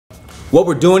What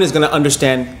we're doing is going to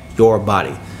understand your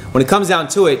body. When it comes down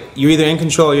to it, you're either in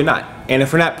control or you're not. And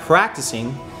if we're not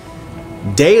practicing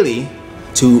daily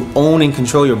to own and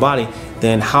control your body,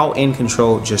 then how in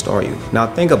control just are you? Now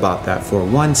think about that for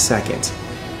 1 second.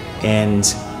 And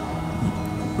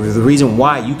the reason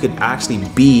why you could actually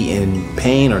be in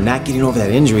pain or not getting over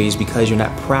that injury is because you're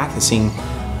not practicing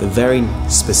the very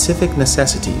specific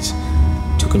necessities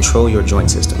to control your joint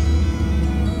system.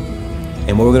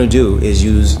 And what we're going to do is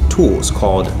use tools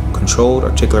called Controlled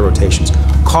Articular Rotations,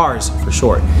 CARs for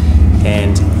short.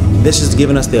 And this is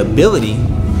giving us the ability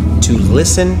to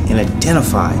listen and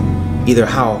identify either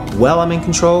how well I'm in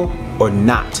control or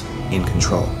not in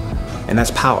control. And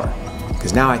that's power,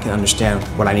 because now I can understand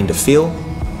what I need to feel,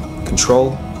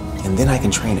 control, and then I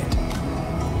can train it.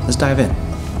 Let's dive in.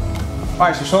 All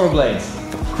right, so shoulder blades,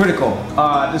 critical.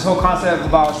 This whole concept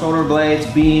about shoulder blades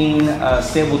being a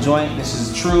stable joint, this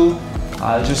is true.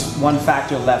 Just one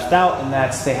factor left out, and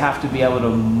that's they have to be able to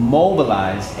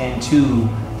mobilize into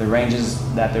the ranges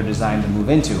that they're designed to move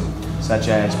into, such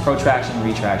as protraction,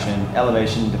 retraction,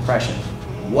 elevation, depression.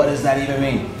 What does that even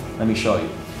mean? Let me show you.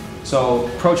 So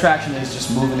protraction is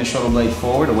just moving the shoulder blade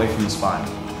forward away from the spine.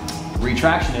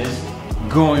 Retraction is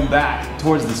going back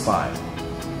towards the spine.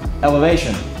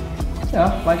 Elevation,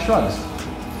 yeah, like shrugs.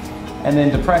 And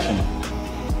then depression,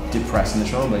 depressing the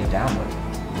shoulder blade downward,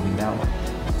 moving downward.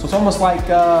 So it's almost like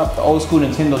the old school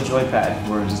Nintendo joypad,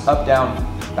 where it's just up, down,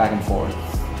 back and forward,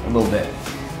 a little bit.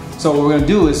 So what we're gonna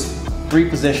do is 3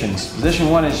 positions.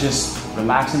 Position 1 is just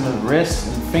relaxing the wrists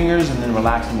and fingers, and then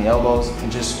relaxing the elbows,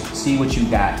 and just see what you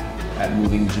got at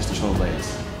moving just the shoulder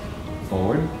blades.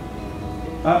 Forward,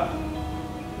 up,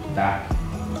 back,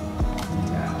 and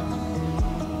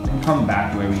down. And come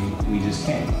back where we just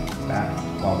came. Back,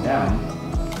 while down,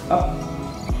 up,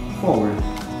 forward,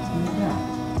 and down.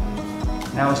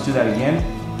 Now let's do that again.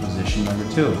 Position number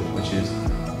 2, which is,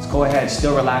 let's go ahead,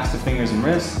 still relax the fingers and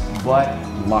wrists, but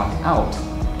lock out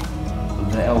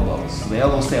the elbows. So the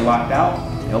elbows stay locked out,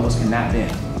 the elbows cannot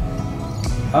bend.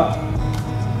 Up,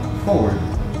 forward,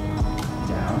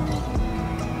 down,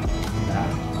 back,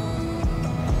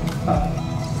 up,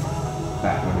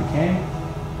 back where we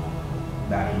came,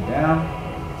 back and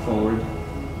down, forward,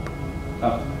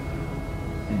 up,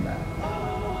 and back.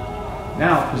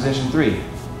 Now, position 3.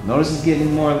 Notice it's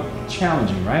getting more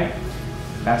challenging, right?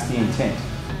 That's the intent.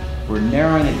 We're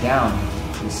narrowing it down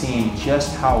and seeing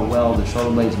just how well the shoulder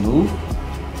blades move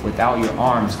without your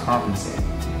arms compensating.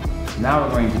 So now we're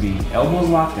going to be elbows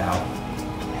locked out,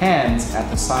 hands at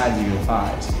the sides of your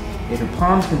thighs. If your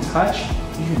palms can touch,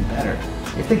 even better.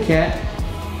 If they can't,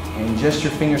 and just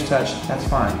your fingers touch, that's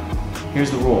fine.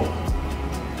 Here's the rule.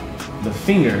 The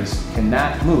fingers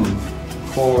cannot move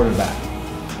forward or back.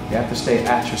 You have to stay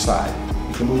at your side.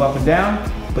 You can move up and down,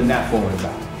 but not forward and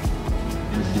back.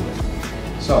 Let's do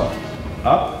it. So,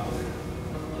 up,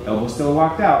 elbows still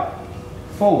locked out,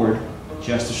 forward,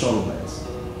 just the shoulder blades.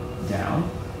 Down,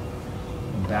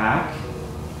 back,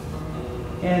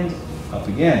 and up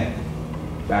again.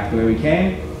 Back the way we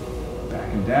came,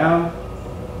 back and down,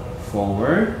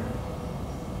 forward,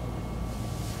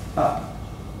 up,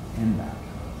 and back.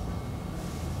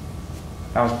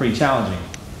 That was pretty challenging.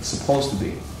 It's supposed to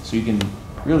be. So you can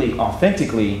really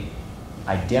authentically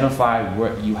identify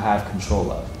what you have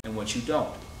control of and what you don't.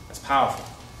 That's powerful.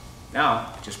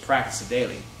 Now, just practice it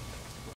daily.